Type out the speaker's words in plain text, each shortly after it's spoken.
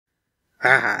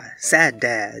Ah, sad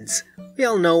dads. We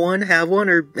all know one, have one,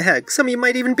 or heck, some of you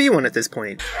might even be one at this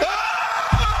point.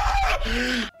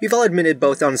 We've all admitted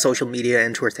both on social media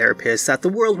and to our therapists that the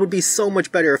world would be so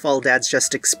much better if all dads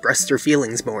just expressed their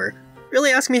feelings more.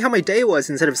 Really ask me how my day was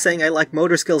instead of saying I lack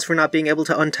motor skills for not being able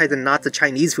to untie the knot the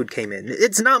Chinese food came in.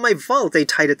 It's not my fault they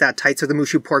tied it that tight so the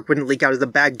mushu pork wouldn't leak out of the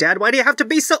bag, Dad. Why do you have to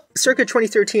be so— Circa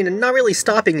 2013, and not really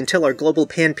stopping until our global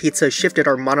pan pizza shifted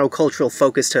our monocultural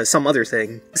focus to some other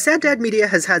thing. Sad dad media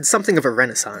has had something of a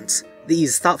renaissance.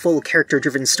 These thoughtful,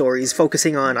 character-driven stories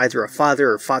focusing on either a father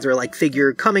or father-like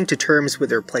figure coming to terms with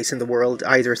their place in the world,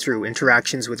 either through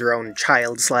interactions with their own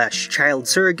child/child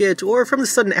surrogate, or from the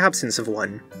sudden absence of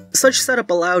one. Such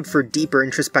setup allowed for deeper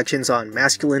introspections on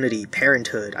masculinity,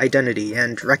 parenthood, identity,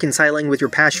 and reconciling with your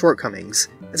past shortcomings.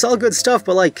 It's all good stuff,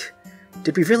 but like,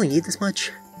 did we really need this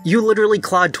much? You literally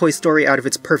clawed Toy Story out of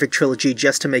its perfect trilogy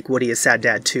just to make Woody a sad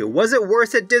dad too. Was it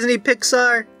worth it, Disney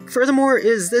Pixar? Furthermore,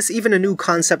 is this even a new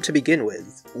concept to begin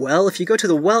with? Well, if you go to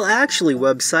the Well Actually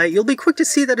website, you'll be quick to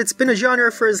see that it's been a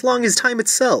genre for as long as time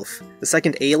itself. The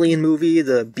second Alien movie,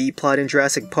 the B-plot in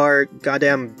Jurassic Park,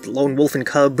 goddamn Lone Wolf and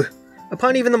Cub.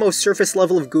 Upon even the most surface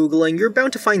level of Googling, you're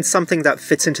bound to find something that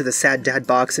fits into the sad dad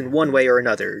box in one way or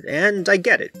another, and I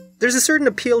get it. There's a certain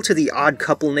appeal to the odd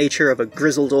couple nature of a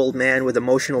grizzled old man with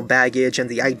emotional baggage and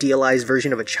the idealized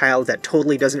version of a child that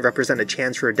totally doesn't represent a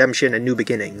chance for redemption and new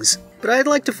beginnings. But I'd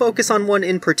like to focus on one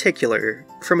in particular,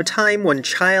 from a time when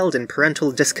child and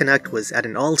parental disconnect was at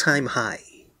an all-time high.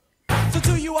 So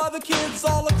to you other kids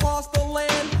all across the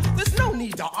land, there's no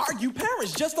need to argue,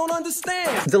 parents just don't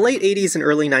understand. The late 80s and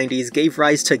early 90s gave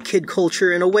rise to kid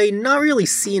culture in a way not really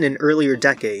seen in earlier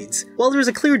decades. While there's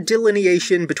a clear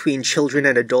delineation between children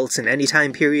and adults in any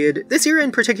time period, this era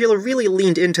in particular really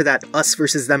leaned into that us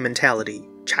versus them mentality.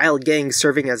 Child gangs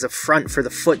serving as a front for the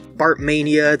Foot Bart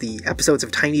Mania, the episodes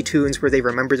of Tiny Toons where they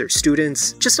remember their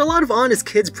students. Just a lot of honest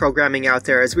kids programming out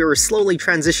there as we were slowly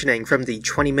transitioning from the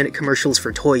 20-minute commercials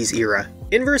for toys era.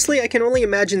 Inversely, I can only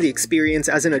imagine the experience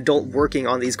as an adult working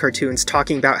on these cartoons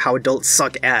talking about how adults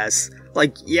suck ass.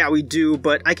 Like, yeah, we do,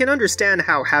 but I can understand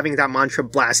how having that mantra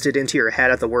blasted into your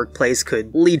head at the workplace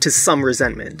could lead to some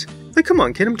resentment. Like, come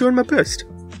on kid, I'm doing my best.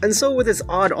 And so with this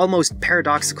odd, almost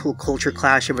paradoxical culture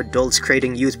clash of adults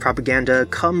creating youth propaganda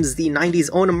comes the 90s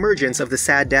own emergence of the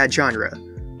sad dad genre,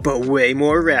 but way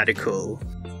more radical.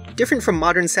 Different from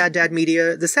modern sad dad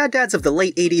media, the sad dads of the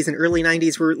late 80s and early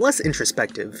 90s were less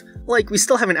introspective. Like, we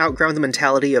still haven't outgrown the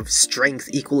mentality of strength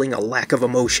equaling a lack of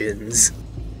emotions.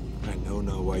 I know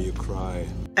now why you cry.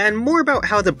 And more about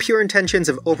how the pure intentions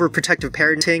of overprotective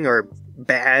parenting are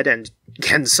bad and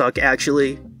can suck,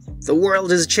 actually. The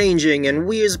world is changing, and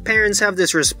we as parents have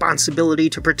this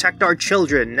responsibility to protect our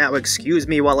children. Now excuse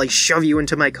me while I shove you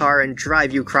into my car and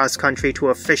drive you cross-country to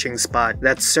a fishing spot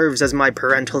that serves as my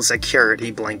parental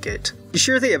security blanket.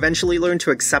 Sure, they eventually learn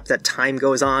to accept that time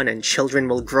goes on and children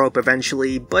will grow up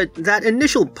eventually, but that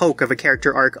initial poke of a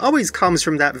character arc always comes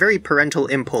from that very parental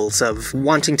impulse of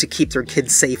wanting to keep their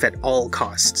kids safe at all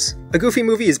costs. A Goofy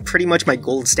movie is pretty much my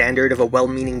gold standard of a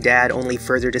well-meaning dad only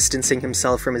further distancing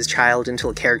himself from his child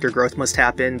until character growth must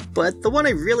happen, but the one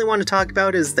I really want to talk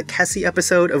about is the Kessie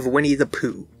episode of Winnie the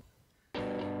Pooh.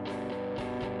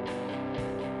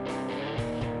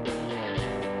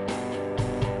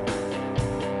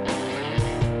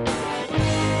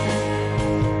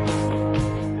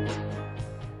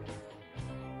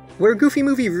 Where a Goofy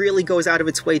movie really goes out of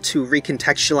its way to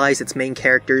recontextualize its main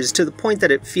characters to the point that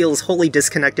it feels wholly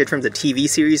disconnected from the TV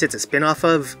series it's a spin-off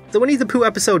of, the Winnie the Pooh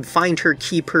episode Find Her,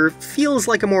 Keep Her feels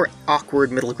like a more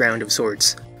awkward middle ground of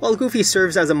sorts. While Goofy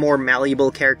serves as a more malleable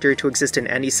character to exist in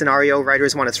any scenario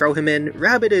writers want to throw him in,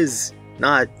 Rabbit is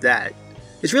not that.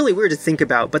 It's really weird to think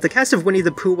about, but the cast of Winnie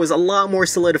the Pooh was a lot more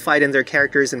solidified in their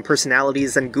characters and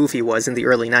personalities than Goofy was in the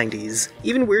early 90s.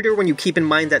 Even weirder when you keep in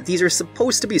mind that these are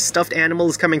supposed to be stuffed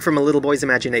animals coming from a little boy's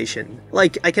imagination.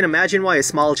 Like, I can imagine why a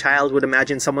small child would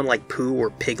imagine someone like Pooh or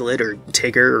Piglet or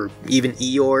Tigger or even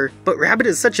Eeyore, but Rabbit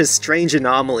is such a strange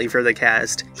anomaly for the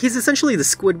cast. He's essentially the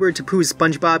Squidward to Pooh's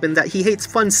SpongeBob in that he hates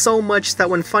fun so much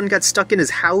that when fun gets stuck in his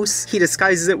house, he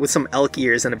disguises it with some elk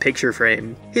ears and a picture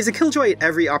frame. He's a killjoy at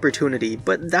every opportunity,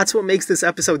 but that's what makes this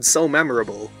episode so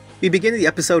memorable. We begin the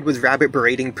episode with Rabbit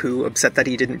berating Pooh, upset that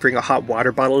he didn't bring a hot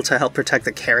water bottle to help protect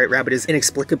the carrot Rabbit is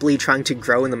inexplicably trying to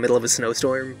grow in the middle of a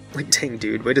snowstorm. Like, dang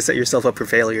dude, way to set yourself up for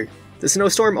failure. The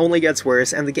snowstorm only gets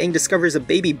worse, and the gang discovers a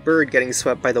baby bird getting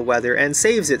swept by the weather and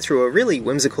saves it through a really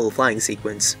whimsical flying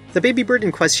sequence. The baby bird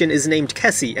in question is named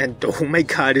Kessie, and oh my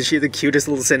god, is she the cutest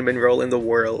little cinnamon roll in the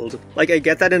world. Like, I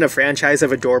get that in a franchise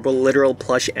of adorable literal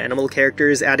plush animal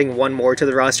characters, adding one more to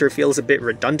the roster feels a bit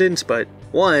redundant, but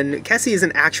 1, Kessie is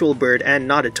an actual bird and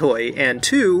not a toy, and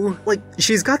 2, like,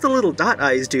 she's got the little dot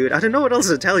eyes, dude. I don't know what else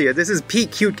to tell you, this is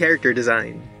peak cute character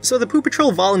design. So the Pooh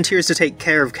Patrol volunteers to take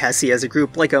care of Kessie as a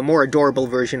group like a more adorable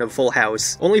version of Full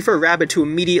House, only for Rabbit to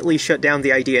immediately shut down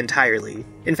the idea entirely.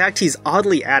 In fact, he's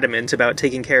oddly adamant about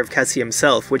taking care of Kessie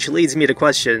himself, which leads me to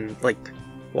question, like,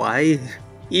 why?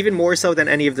 Even more so than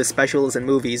any of the specials and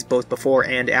movies, both before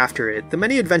and after it, The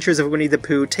Many Adventures of Winnie the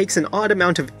Pooh takes an odd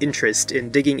amount of interest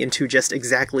in digging into just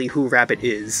exactly who Rabbit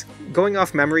is. Going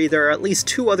off memory, there are at least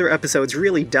 2 other episodes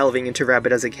really delving into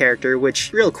Rabbit as a character,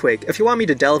 which, real quick, if you want me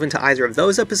to delve into either of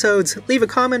those episodes, leave a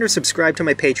comment or subscribe to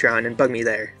my Patreon and bug me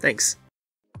there. Thanks.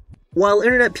 While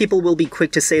internet people will be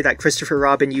quick to say that Christopher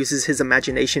Robin uses his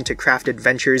imagination to craft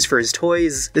adventures for his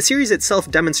toys, the series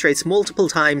itself demonstrates multiple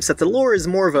times that the lore is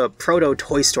more of a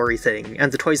proto-Toy Story thing,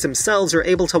 and the toys themselves are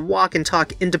able to walk and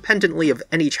talk independently of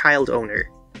any child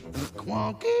owner.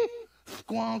 Squonky?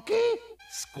 Squonky?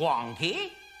 Squonky?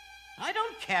 I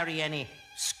don't carry any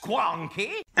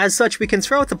squonky. As such, we can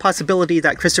throw out the possibility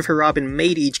that Christopher Robin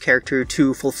made each character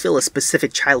to fulfill a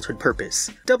specific childhood purpose.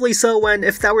 Doubly so when,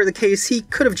 if that were the case, he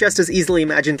could have just as easily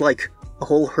imagined, like, a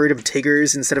whole herd of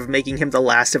tigers instead of making him the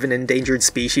last of an endangered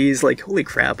species. Like, holy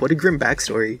crap, what a grim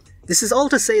backstory. This is all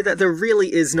to say that there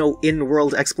really is no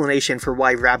in-world explanation for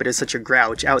why Rabbit is such a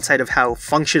grouch outside of how,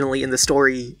 functionally in the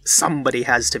story, somebody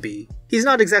has to be. He's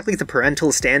not exactly the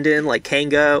parental stand-in like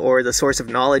Kanga, or the source of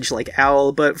knowledge like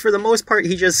Owl, but for the most part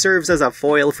he just serves as a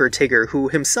foil for Tigger, who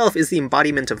himself is the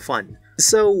embodiment of fun.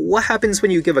 So what happens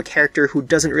when you give a character who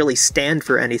doesn't really stand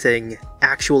for anything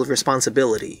actual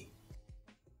responsibility?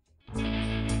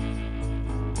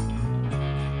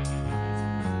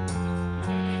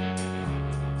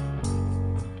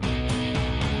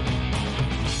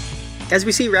 As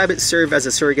we see Rabbit serve as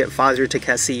a surrogate father to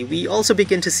Kessie, we also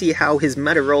begin to see how his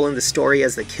meta role in the story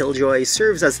as the Killjoy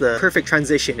serves as the perfect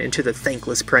transition into the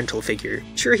thankless parental figure.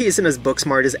 Sure, he isn't as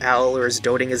book-smart as Owl or as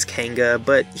doting as Kanga,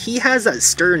 but he has that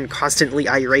stern, constantly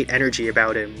irate energy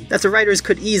about him that the writers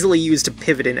could easily use to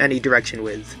pivot in any direction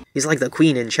with. He's like the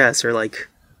queen in chess, or like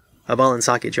a ball and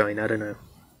socket joint, I don't know.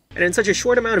 And in such a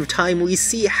short amount of time, we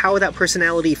see how that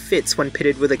personality fits when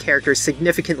pitted with a character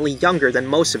significantly younger than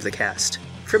most of the cast.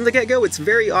 From the get-go, it's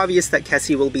very obvious that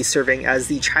Kessie will be serving as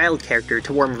the child character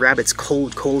to warm Rabbit's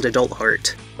cold, cold adult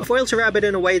heart. A foil to Rabbit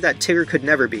in a way that Tigger could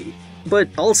never be. But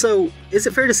also, is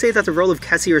it fair to say that the role of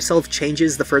Kessie herself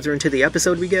changes the further into the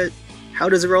episode we get? How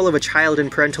does the role of a child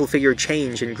and parental figure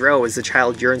change and grow as the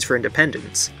child yearns for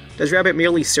independence? Does Rabbit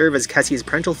merely serve as Kessie's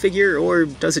parental figure, or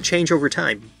does it change over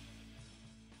time?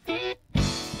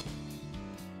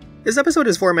 This episode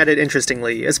is formatted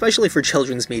interestingly, especially for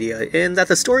children's media, in that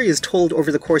the story is told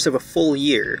over the course of a full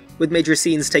year, with major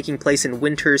scenes taking place in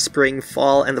winter, spring,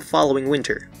 fall, and the following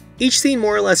winter. Each scene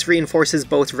more or less reinforces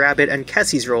both Rabbit and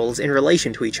Kessie's roles in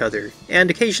relation to each other, and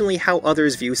occasionally how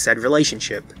others view said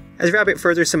relationship. As Rabbit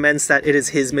further cements that it is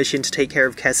his mission to take care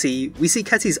of Kessie, we see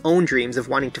Kessie's own dreams of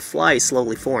wanting to fly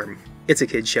slowly form. It's a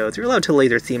kid's show, they're allowed to lay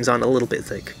their themes on a little bit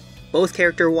thick. Both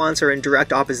character wants are in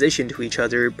direct opposition to each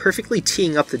other, perfectly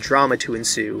teeing up the drama to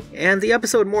ensue, and the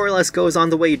episode more or less goes on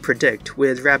the way you'd predict,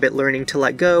 with Rabbit learning to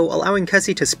let go, allowing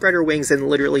Kessie to spread her wings and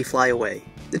literally fly away.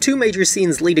 The 2 major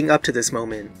scenes leading up to this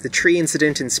moment, the tree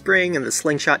incident in spring and the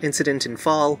slingshot incident in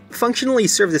fall, functionally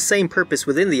serve the same purpose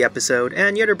within the episode,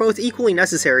 and yet are both equally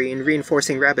necessary in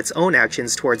reinforcing Rabbit's own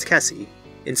actions towards Kessie.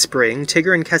 In spring,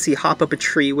 Tigger and Kessie hop up a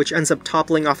tree which ends up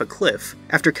toppling off a cliff.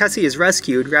 After Kessie is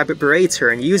rescued, Rabbit berates her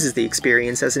and uses the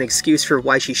experience as an excuse for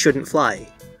why she shouldn't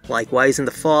fly. Likewise, in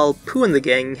the fall, Pooh and the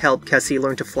gang help Kessie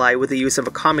learn to fly with the use of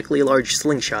a comically large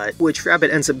slingshot, which Rabbit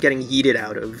ends up getting yeeted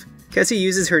out of. Kessie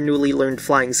uses her newly learned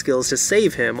flying skills to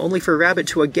save him, only for Rabbit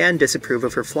to again disapprove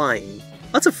of her flying.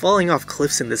 Lots of falling off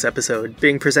cliffs in this episode,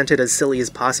 being presented as silly as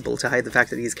possible to hide the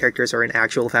fact that these characters are in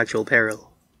actual factual peril.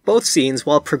 Both scenes,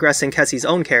 while progressing Kessie's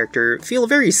own character, feel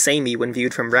very samey when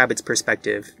viewed from Rabbit's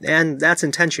perspective, and that's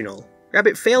intentional.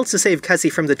 Rabbit fails to save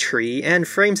Kessie from the tree, and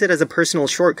frames it as a personal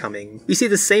shortcoming. We see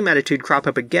the same attitude crop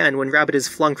up again when Rabbit is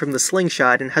flung from the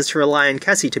slingshot and has to rely on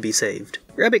Kessie to be saved.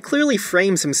 Rabbit clearly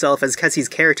frames himself as Kessie's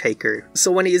caretaker,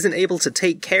 so when he isn't able to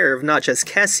take care of not just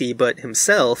Kessie, but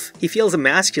himself, he feels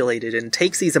emasculated and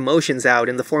takes these emotions out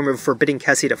in the form of forbidding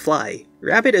Kessie to fly.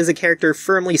 Rabbit is a character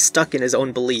firmly stuck in his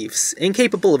own beliefs,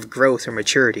 incapable of growth or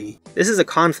maturity. This is a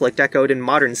conflict echoed in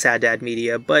modern Sad Dad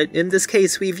media, but in this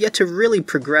case we've yet to really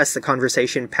progress the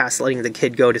conversation past letting the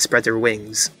kid go to spread their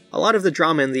wings. A lot of the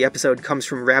drama in the episode comes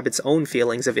from Rabbit's own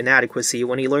feelings of inadequacy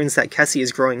when he learns that Kessie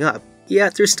is growing up,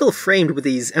 yet they're still framed with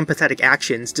these empathetic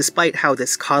actions despite how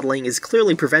this coddling is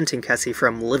clearly preventing Kessie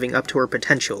from living up to her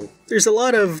potential. There's a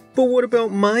lot of, but what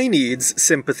about my needs,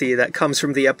 sympathy that comes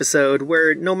from the episode,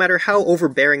 where no matter how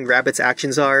overbearing Rabbit's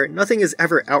actions are, nothing is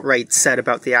ever outright said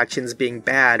about the actions being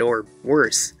bad or,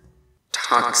 worse,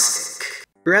 toxic.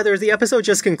 Rather, the episode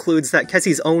just concludes that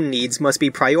Kessie's own needs must be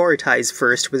prioritized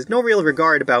first with no real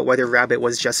regard about whether Rabbit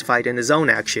was justified in his own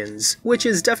actions, which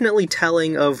is definitely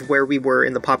telling of where we were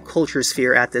in the pop culture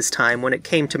sphere at this time when it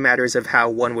came to matters of how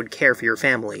one would care for your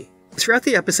family. Throughout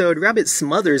the episode, Rabbit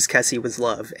smothers Kessie with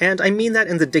love, and I mean that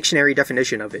in the dictionary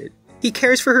definition of it. He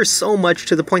cares for her so much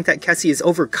to the point that Kessie is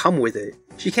overcome with it.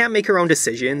 She can't make her own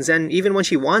decisions, and even when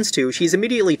she wants to, she's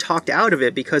immediately talked out of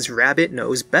it because Rabbit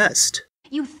knows best.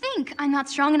 You think I'm not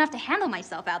strong enough to handle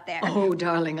myself out there. Oh,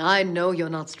 darling, I know you're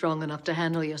not strong enough to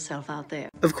handle yourself out there.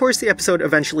 Of course, the episode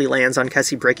eventually lands on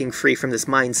Kessie breaking free from this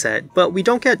mindset, but we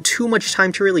don't get too much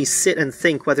time to really sit and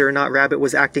think whether or not Rabbit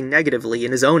was acting negatively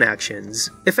in his own actions.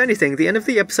 If anything, the end of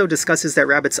the episode discusses that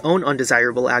Rabbit's own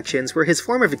undesirable actions were his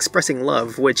form of expressing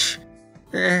love, which...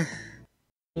 For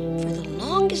the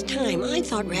longest time, I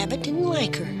thought Rabbit didn't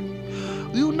like her.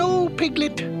 You know,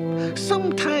 Piglet,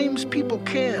 sometimes people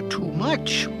care too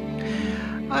much.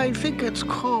 I think it's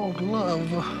called love.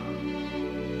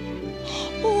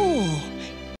 Oh.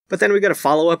 But then we got a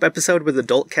follow-up episode with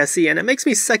adult Kessie, and it makes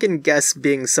me second-guess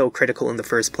being so critical in the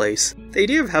first place. The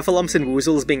idea of Heffalumps and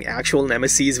Woozles being actual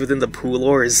nemeses within the Pooh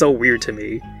lore is so weird to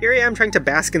me. Here I am trying to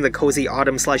bask in the cozy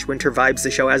autumn/winter vibes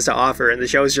the show has to offer, and the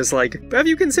show's just like, but have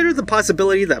you considered the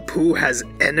possibility that Pooh has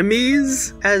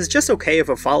enemies? As just okay of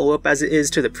a follow-up as it is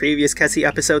to the previous Kessie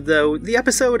episode though, the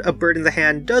episode A Bird in the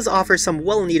Hand does offer some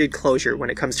well-needed closure when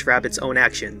it comes to Rabbit's own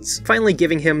actions, finally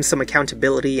giving him some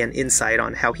accountability and insight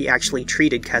on how he actually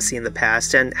treated Kessie in the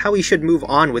past, and how he should move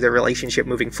on with their relationship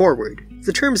moving forward.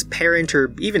 The terms parent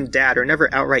or even dad are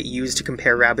never outright used to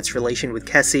compare Rabbit's relation with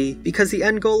Kessie, because the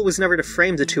end goal was never to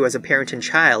frame the two as a parent and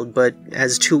child, but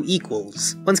as two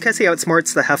equals. Once Kessie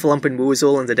outsmarts the Heffalump and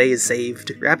Woozle and the day is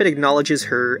saved, Rabbit acknowledges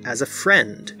her as a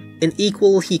friend, an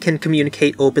equal he can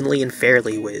communicate openly and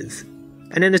fairly with.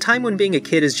 And in a time when being a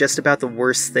kid is just about the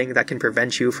worst thing that can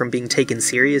prevent you from being taken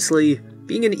seriously,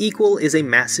 being an equal is a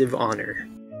massive honor.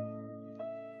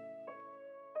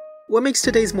 What makes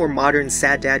today's more modern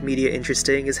Sad Dad media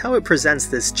interesting is how it presents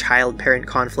this child-parent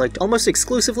conflict almost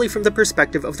exclusively from the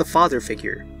perspective of the father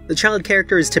figure. The child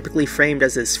character is typically framed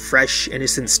as this fresh,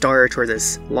 innocent start, or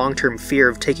this long-term fear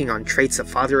of taking on traits a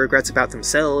father regrets about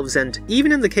themselves, and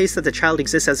even in the case that the child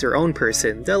exists as their own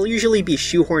person, they'll usually be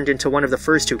shoehorned into one of the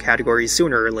first two categories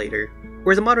sooner or later.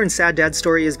 Where the modern Sad Dad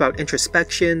story is about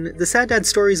introspection, the Sad Dad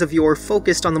stories of yore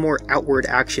focused on the more outward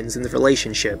actions in the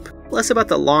relationship. Less about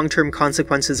the long-term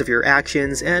consequences of your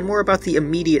actions, and more about the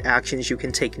immediate actions you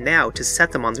can take now to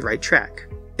set them on the right track.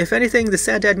 If anything, the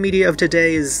Sad Dad media of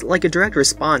today is like a direct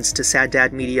response to Sad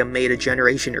Dad media made a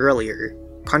generation earlier.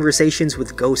 Conversations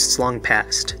with ghosts long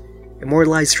past,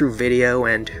 immortalized through video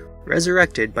and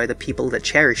resurrected by the people that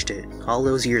cherished it all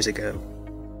those years ago.